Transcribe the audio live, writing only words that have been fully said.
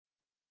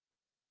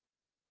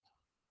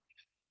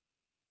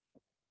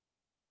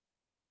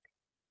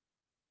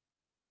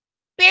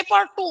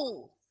Paper 2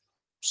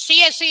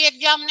 CSE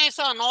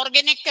examination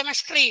organic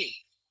chemistry,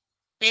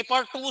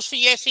 paper 2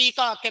 CSE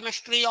का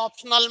chemistry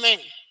optional में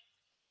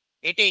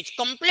it is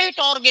complete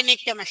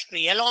organic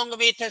chemistry along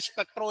with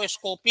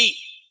spectroscopy,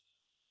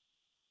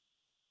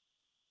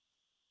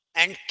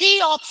 and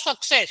key of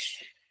success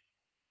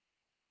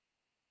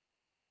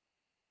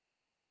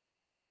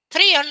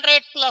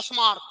 300 plus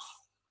marks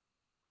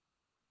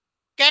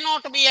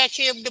cannot be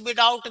achieved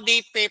without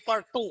the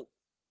paper 2.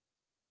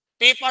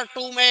 Paper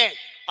 2 में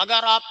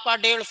अगर आपका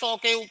 150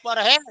 के ऊपर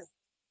है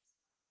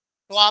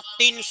तो आप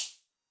 300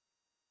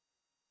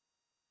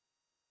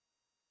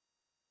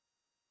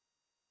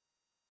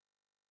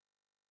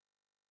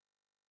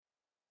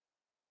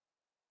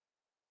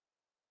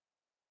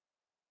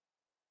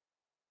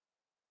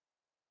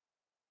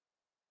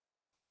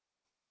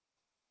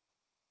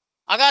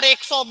 अगर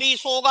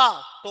 120 होगा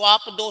तो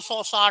आप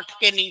 260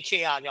 के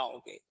नीचे आ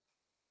जाओगे,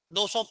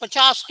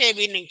 250 के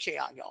भी नीचे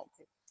आ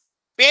जाओगे।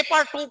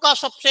 पेपर 2 का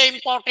सबसे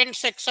इंपॉर्टेंट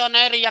सेक्शन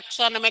है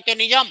रिएक्शन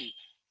मैकेनिज्म,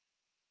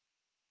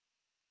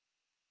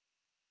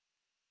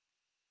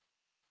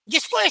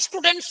 जिसको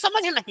स्टूडेंट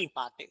समझ नहीं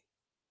पाते।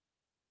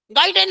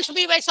 गाइडेंस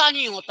भी वैसा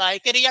ही होता है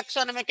कि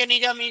reaction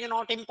mechanism is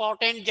not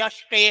important,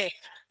 just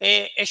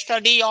a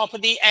study of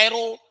the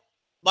arrow,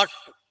 but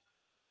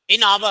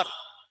in our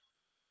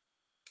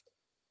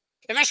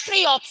chemistry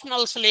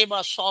optional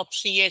syllabus of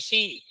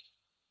CSE,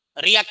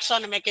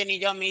 reaction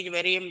mechanism is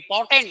very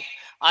important.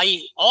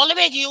 I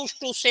always used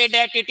to say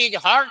that it is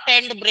heart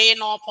and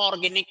brain of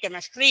organic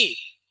chemistry.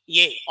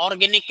 ये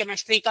organic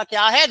chemistry का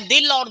क्या है?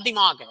 दिल और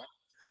दिमाग है।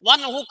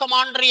 One who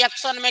command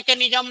reaction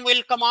mechanism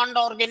will command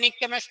organic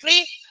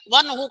chemistry.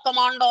 One who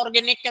command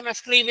organic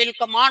chemistry will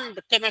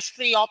command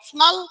chemistry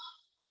optional.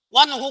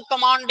 One who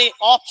command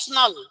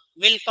optional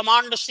will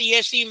command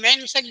CSE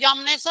mains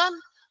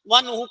examination.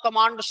 One who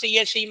command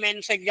CSE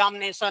mains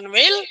examination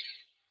will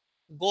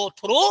go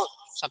through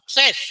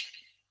success.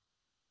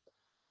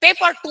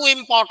 Paper 2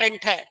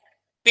 important है।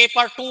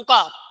 Paper 2 का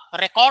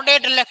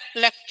recorded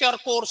lecture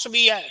course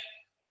भी है,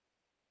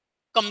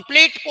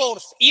 complete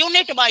course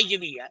unit wise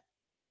भी है,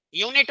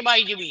 unit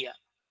wise भी है।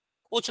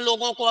 कुछ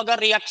लोगों को अगर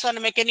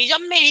रिएक्शन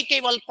मैकेनिज्म में ही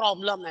केवल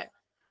प्रॉब्लम है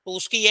तो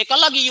उसकी एक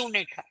अलग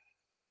यूनिट है।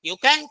 You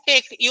can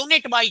take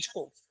unit wise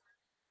course.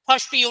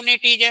 First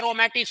unit is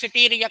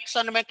aromaticity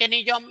reaction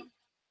mechanism,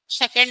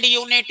 second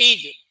unit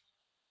is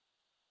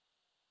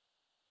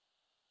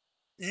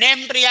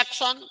named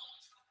reaction,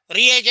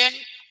 reagent,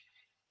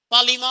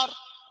 polymer.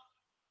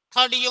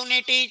 Third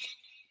unit is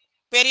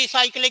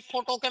pericyclic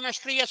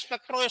photochemistry,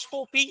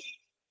 spectroscopy.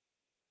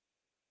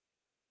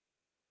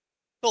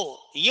 So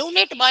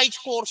unit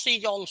wise course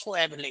is also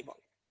available.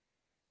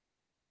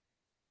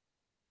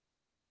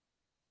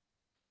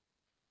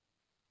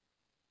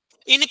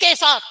 इनके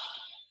साथ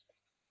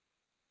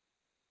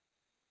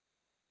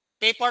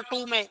paper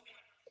 2 में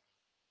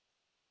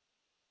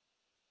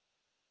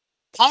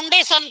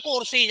foundation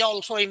course is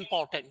also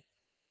important.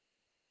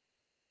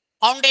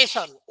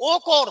 Foundation वो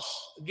course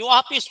जो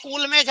आप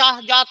school में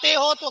जाते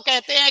हो तो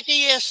कहते हैं कि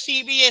ये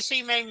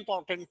CBSE में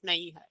इंपॉर्टेंट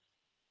नहीं है,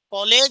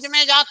 कॉलेज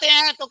में जाते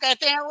हैं तो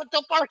कहते हैं वो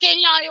तो पढ़ के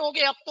ही आए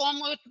होगे, अब तो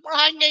हम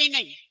पढ़ाएंगे ही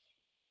नहीं।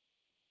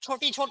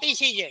 छोटी छोटी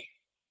चीजें,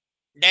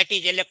 that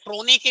is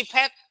electronic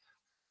effect,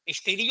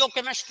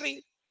 stereochemistry,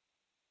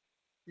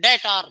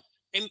 that are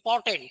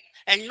important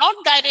and not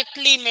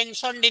directly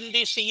mentioned in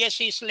the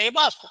CSE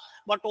syllabus,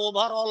 but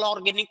overall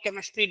organic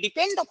chemistry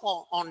depend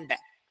on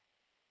that.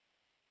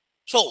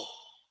 So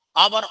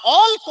our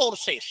all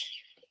courses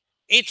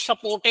is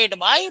supported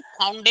by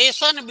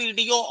foundation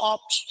video of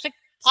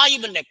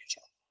 5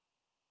 lecture,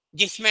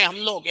 जिसमें हम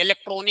लोग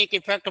electronic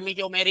effect,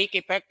 mesomeric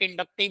effect,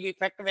 inductive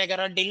effect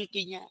वगैरह deal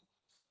किए हैं।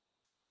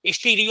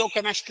 Stereo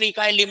chemistry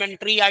का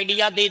elementary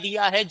idea दे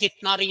दिया है,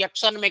 जितना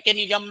रिएक्शन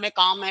मैकेनिज्म में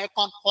काम है,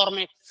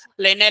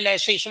 कॉन्फॉर्मेशन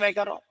एनालिसिस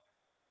वगैरह।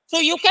 So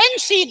you can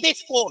see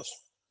this course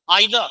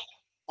either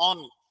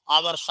on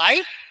our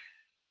site,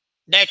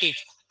 that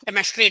is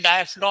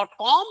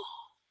chemistry-com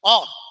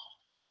or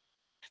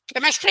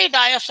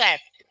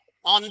chemistry-app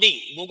on the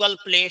Google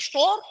Play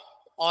Store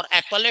or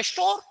Apple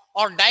Store,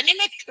 or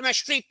dynamic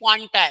chemistry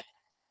point app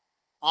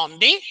on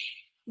the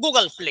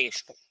Google Play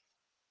Store.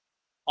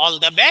 All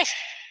the best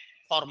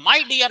for my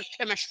dear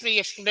chemistry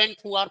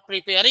students who are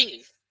preparing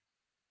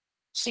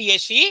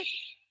CSE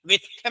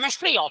with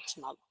chemistry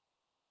optional.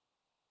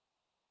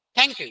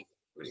 Thank you.